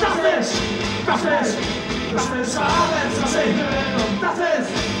 Und das ist alles, was ich will. Und das ist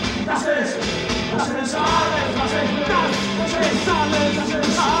alles, was ich will. Das ist alles, was ich will.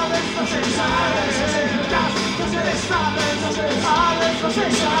 Das ist alles, was ich will.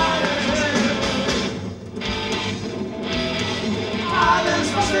 Alles,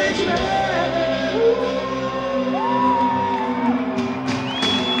 was ich will.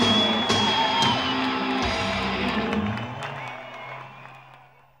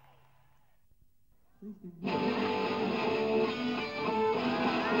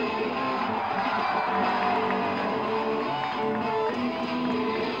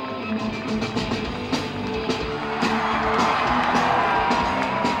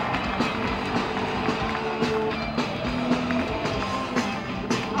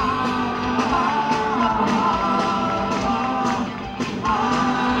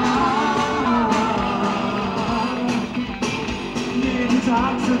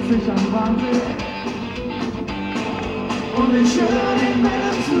 Ich am Wandel und ich höre den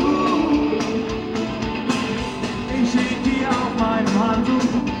Männern zu. Ich lieg hier auf meinem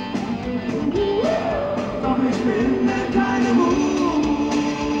Handtuch, doch ich finde keine Ruhe.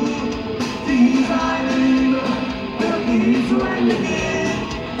 Diese Liebe wird nie zu Ende gehen,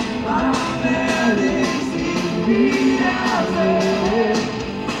 wann werde ich sie wiedersehen?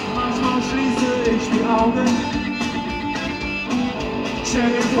 Manchmal schließe ich die Augen. Stell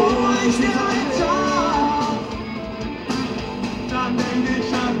dir vor, ich stehe einen Tag, dann denk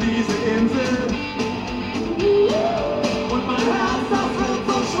ich an diese Insel und mein Herz, das wird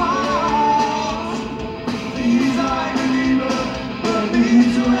so schwarz. Diese eine Liebe wird nie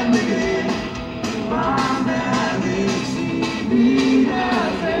zu Ende gehen, wann werde ich sie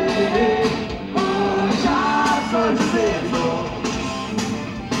wiedersehen? Oh, ich hab solche Sehnsucht,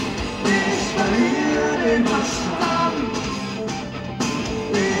 ich verliere den Verstand.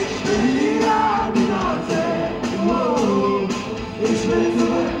 Ich will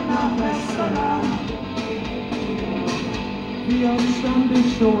zurück nach Westerland. Wie oft stand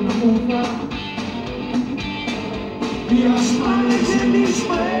ich schon am Ufer, Wie oft sprang ich in die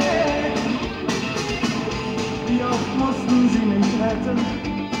Spree? Wie oft mussten sie mich retten,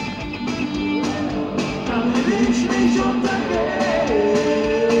 damit ich nicht untergehe?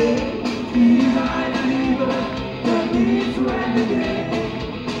 Wie eine Liebe, der nie zu Ende geht.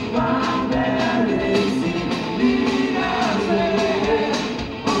 Wann werde ich sie wiedersehen?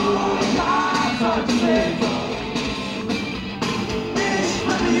 Oh, was heute Sehnsucht. Ich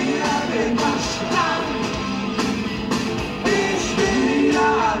verliere den Verstand. Ich will wieder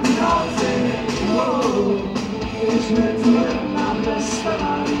an die Nordsee. Oh, ich will zurück nach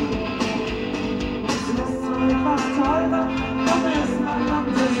Österreich. Es ist so etwas teurer, doch erstmal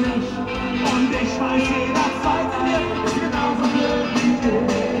kommt es nicht. Und ich weiß, jeder zweite hier ist genauso blöd wie ich.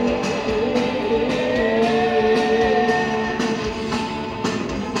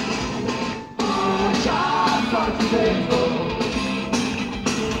 Oh, ich hab solche Sehnsucht.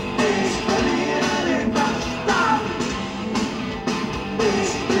 Ich verliere den Verstand.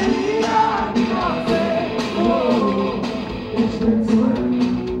 Ich will wieder an die Nordsee. Oh, ich will zurück.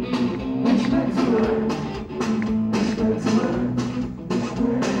 Ich will zurück. Ich will zurück. Ich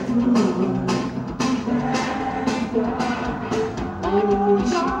will zurück. Oh,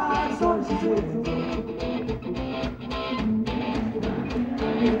 ich hab solche Sehnsucht.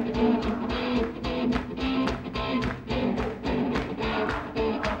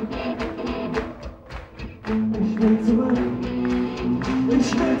 Ich will zurück. Ich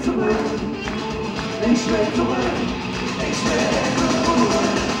will zurück. Ich will zurück. Ich will zurück.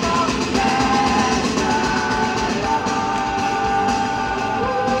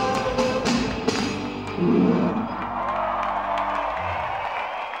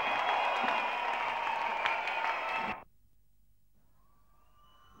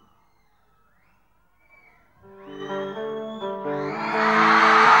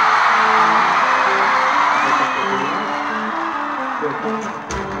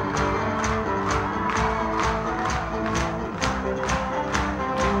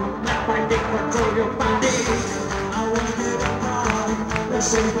 My dick control your body. I want you to know the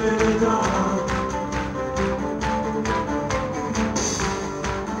shape of the dog.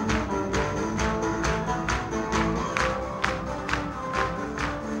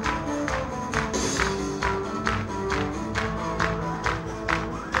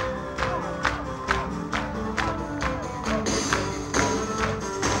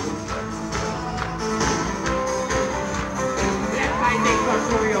 Let my dick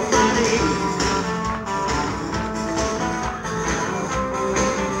control your body.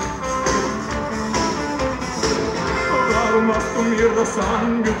 Warum hast du mir das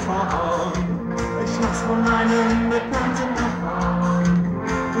angetan? Ich hab's von einem Bekannten erfahren.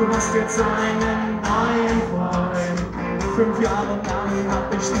 Du hast jetzt einen neuen Freund. 5 Jahre lang hab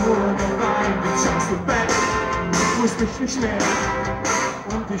ich nur geweint. Jetzt schaust du weg, tust mich nicht mehr.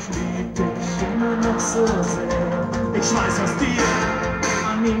 Und ich lieb dich immer noch so sehr. Ich weiß, was dir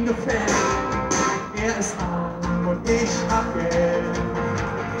an ihm gefällt. Er ist arm und ich hab Geld.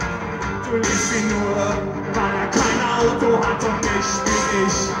 Du liebst ihn nur, weil er kein Auto hat und nicht wie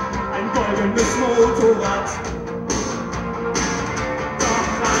ich ein goldenes Motorrad. Doch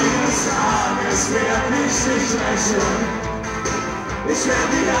eines Tages werd ich dich rächen. Ich werd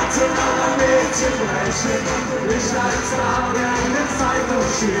wieder zu einer Mädchen brechen und für dich als Name in der Zeitung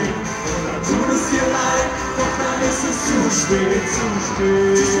stehen. Und dann tut es dir leid, doch dann ist es zu spät, zu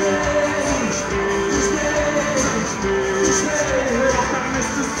spät, zu spät, zu spät, zu spät, zu spät, doch dann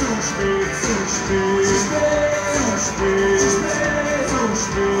ist es zu spät, zu spät, zu spät, zu spät, zu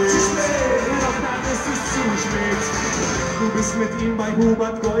spät, zu spät, doch dann ist es zu spät. Du bist mit ihm bei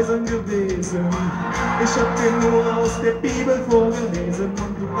Hubert Geusern gewesen. Ich hab dir nur aus der Bibel vorgelesen.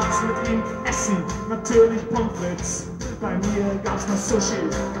 Und du warst mit ihm essen, natürlich Pommes frites. Bei mir gab's noch Sushi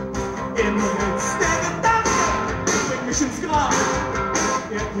im Ritz. Der Gedanke bringt mich ins Grab.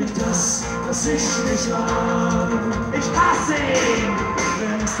 Er kriegt das, was ich nicht hab. Ich hasse ihn,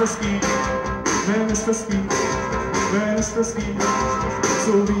 wenn es das gibt, wenn es das gibt, wenn es das gibt,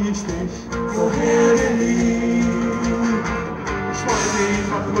 so wie ich dich vorher geliebt. Ich wollte ihn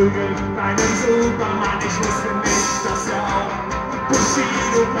verprügeln, deinen Supermann. Ich wusste nicht, dass er auch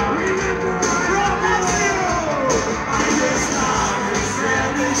Bushido war. Eines Tages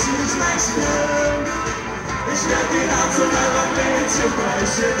werde ich mich rächen. Ich werde wieder zu einer Mädchen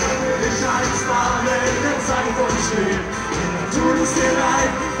brechen. Und ich als Name in der Zeitung stehen. Und dann tut es dir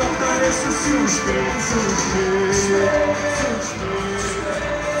leid, doch dann ist es zu spät, zu spät, zu spät,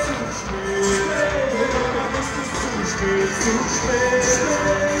 zu spät, dann ist es zu spät, zu spät,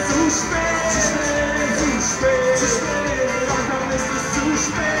 zu spät, zu spät, zu spät, doch dann ist es zu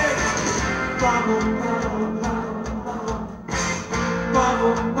spät. Warum?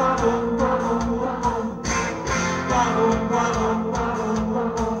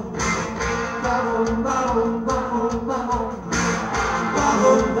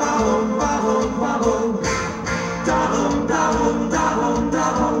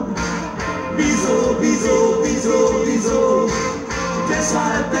 Wieso?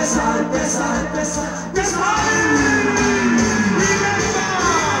 Deshalb.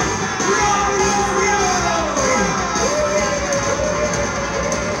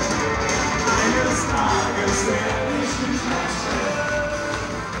 Eines Tages werde ich mich rechnen.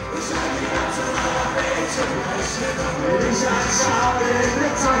 Ich werde die ganze meiner Mädchen rechnen. Dann will ich ein Schade in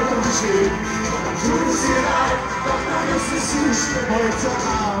der Zeitung stehen. Und dann tut es ihr leid, doch dann ist es zu spät. Heute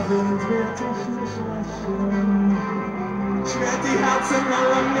Abend werd ich mich rächen. Ich werd die Herzen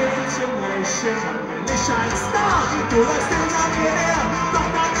aller Mädchen rächen. Dann bin ich ein Star, du läufst hinter mir her. Doch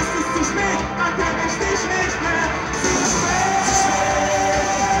dann ist es zu spät, dann kenn ich dich nicht mehr. Zu spät,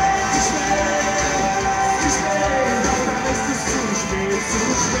 doch dann ist es zu spät.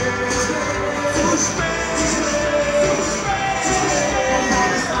 Und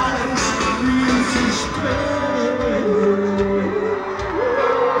dann ist alles viel zu spät.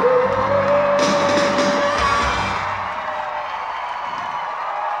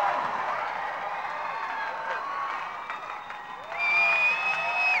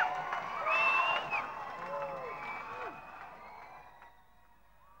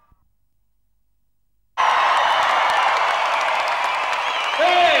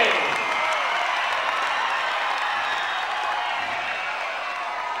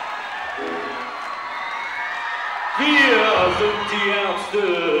 Wir sind die Ärzte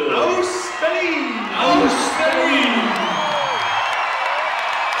Aus Berlin!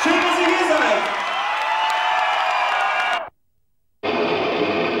 Schön, dass ihr hier seid!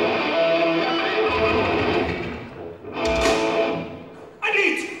 Ein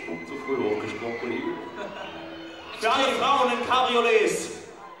Lied! Zu früh hochgesprungen, Kollege. Für alle Frauen in Cabriolets,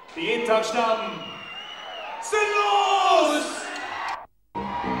 die jeden Tag sterben. Sinnlos!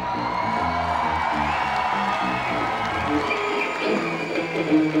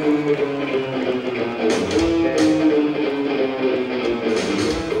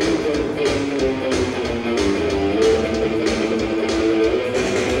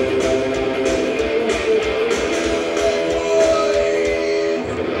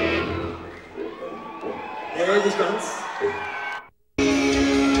 Nicht ganz.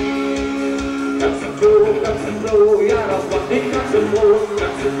 Ganz im Flow, ja, das macht mich ganz im Flow.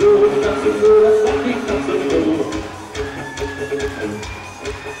 Ganz im Flow, das macht mich ganz im Flow.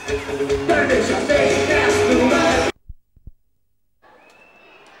 Denn ich hab dich erst nur.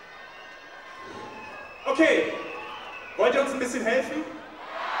 Okay, wollt ihr uns ein bisschen helfen?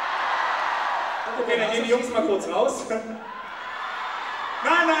 Okay, dann gehen die Jungs mal kurz raus. Nein.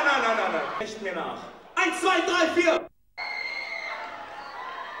 Echt mir nach. 1, 2, 3, 4.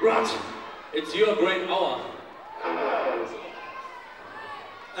 Raj, it's your great hour.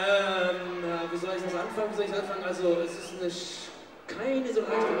 Wie soll ich das anfangen? Also, es ist keine so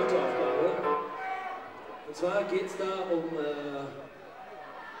leichte Matheaufgabe. Und zwar geht es da um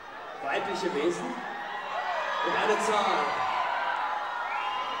weibliche Wesen und eine Zahl.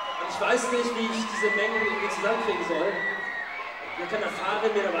 Und ich weiß nicht, wie ich diese Mengen irgendwie zusammenkriegen soll. Man kann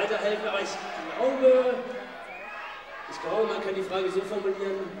erfahren, mir da weiterhelfen, aber ich glaube, man kann die Frage so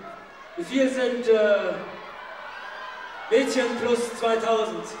formulieren: Wie viel sind Mädchen plus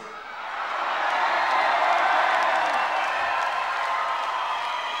 2000?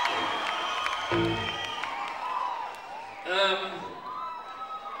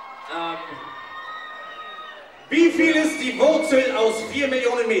 Wie viel ist die Wurzel aus 4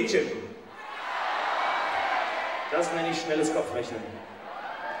 Millionen Mädchen? Das nenne ich schnelles Kopfrechnen.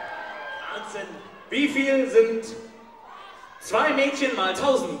 Wahnsinn! Wie viel sind 2 Mädchen mal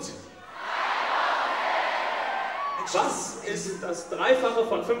 1000? Was ist das Dreifache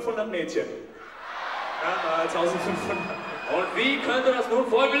von 500 Mädchen? Ja, mal 1500. Und wie könnte das nun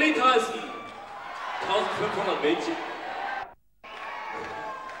folglich heißen? 1500 Mädchen.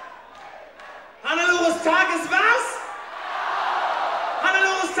 Hannelores Tag ist was?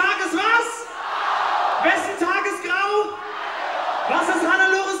 Hannelores Tag ist was? Wessen Tag ist grau? Was ist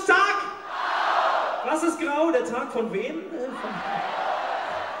Hannelores Tag? Was ist grau? Der Tag von wem?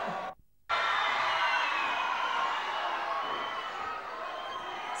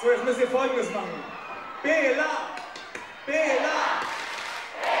 So, jetzt müsst ihr Folgendes machen. Bela!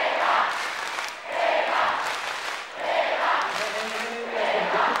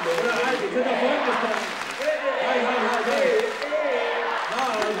 Oder halt, ihr könnt auch Folgendes machen.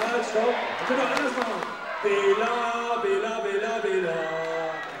 Halt, stopp. Ihr könnt auch anders machen. Bela, Bela, Bela, Bela,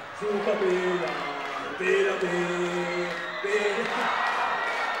 super Bela, Bela, Bela, Bela.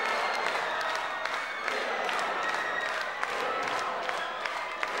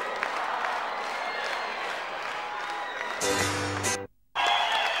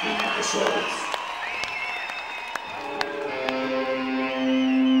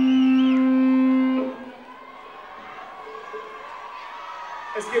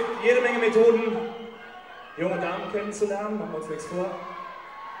 Es gibt jede Menge Methoden, junge Damen kennenzulernen, machen wir uns nichts vor.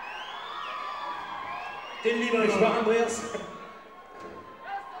 Den lieber ich war, Andreas.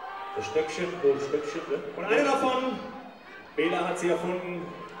 Das Stöckchen, ne? Und eine davon, Bela hat sie erfunden,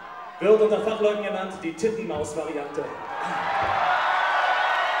 wird unter Fachleuten genannt die Tittenmaus-Variante.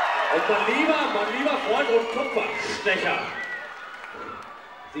 Und mein lieber Freund und Kupferstecher,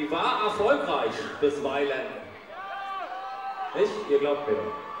 sie war erfolgreich bisweilen. Nicht? Ihr glaubt mir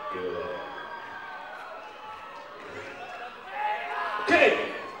doch. Okay,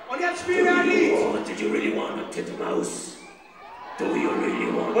 und jetzt spielen wir ein Lied. Did you really want a Tittenmaus? Do you really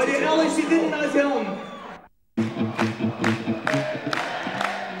want Wollt ihr ehrlich die Titten als hören?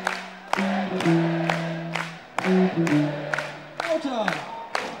 Lauter!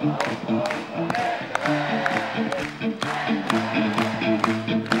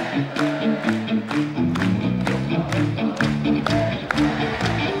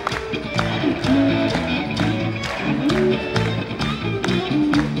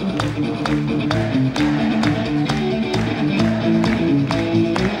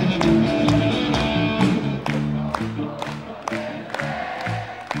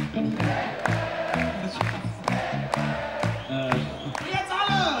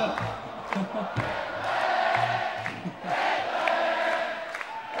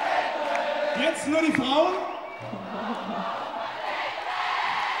 Jetzt nur die Frauen.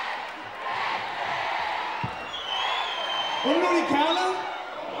 Und nur die Kerle.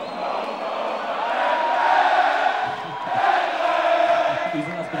 Wie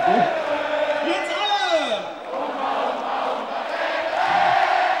sind das bekommen? Jetzt alle.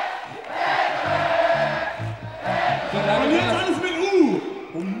 Und jetzt alles mit U.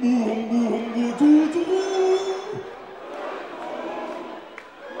 Humbu, humbu, humbu, tu.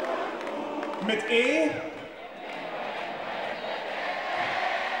 Mit E.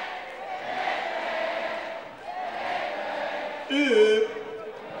 Ö.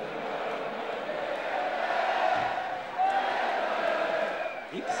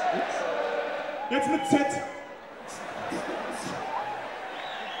 X. Jetzt mit Z.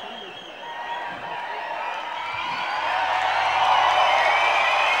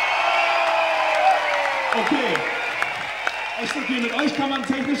 Okay. Echt okay, mit euch kann man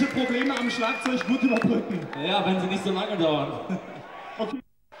technische Probleme am Schlagzeug gut überbrücken. Ja, wenn sie nicht so lange dauern. Okay.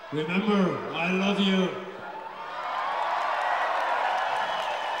 Remember, I love you.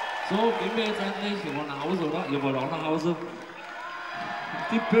 So, gehen wir jetzt endlich. Wir wollen nach Hause, oder? Ihr wollt auch nach Hause?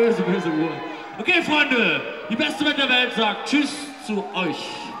 Die böse Uhr. Okay, Freunde, die beste Band der Welt sagt Tschüss zu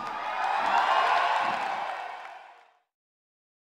euch.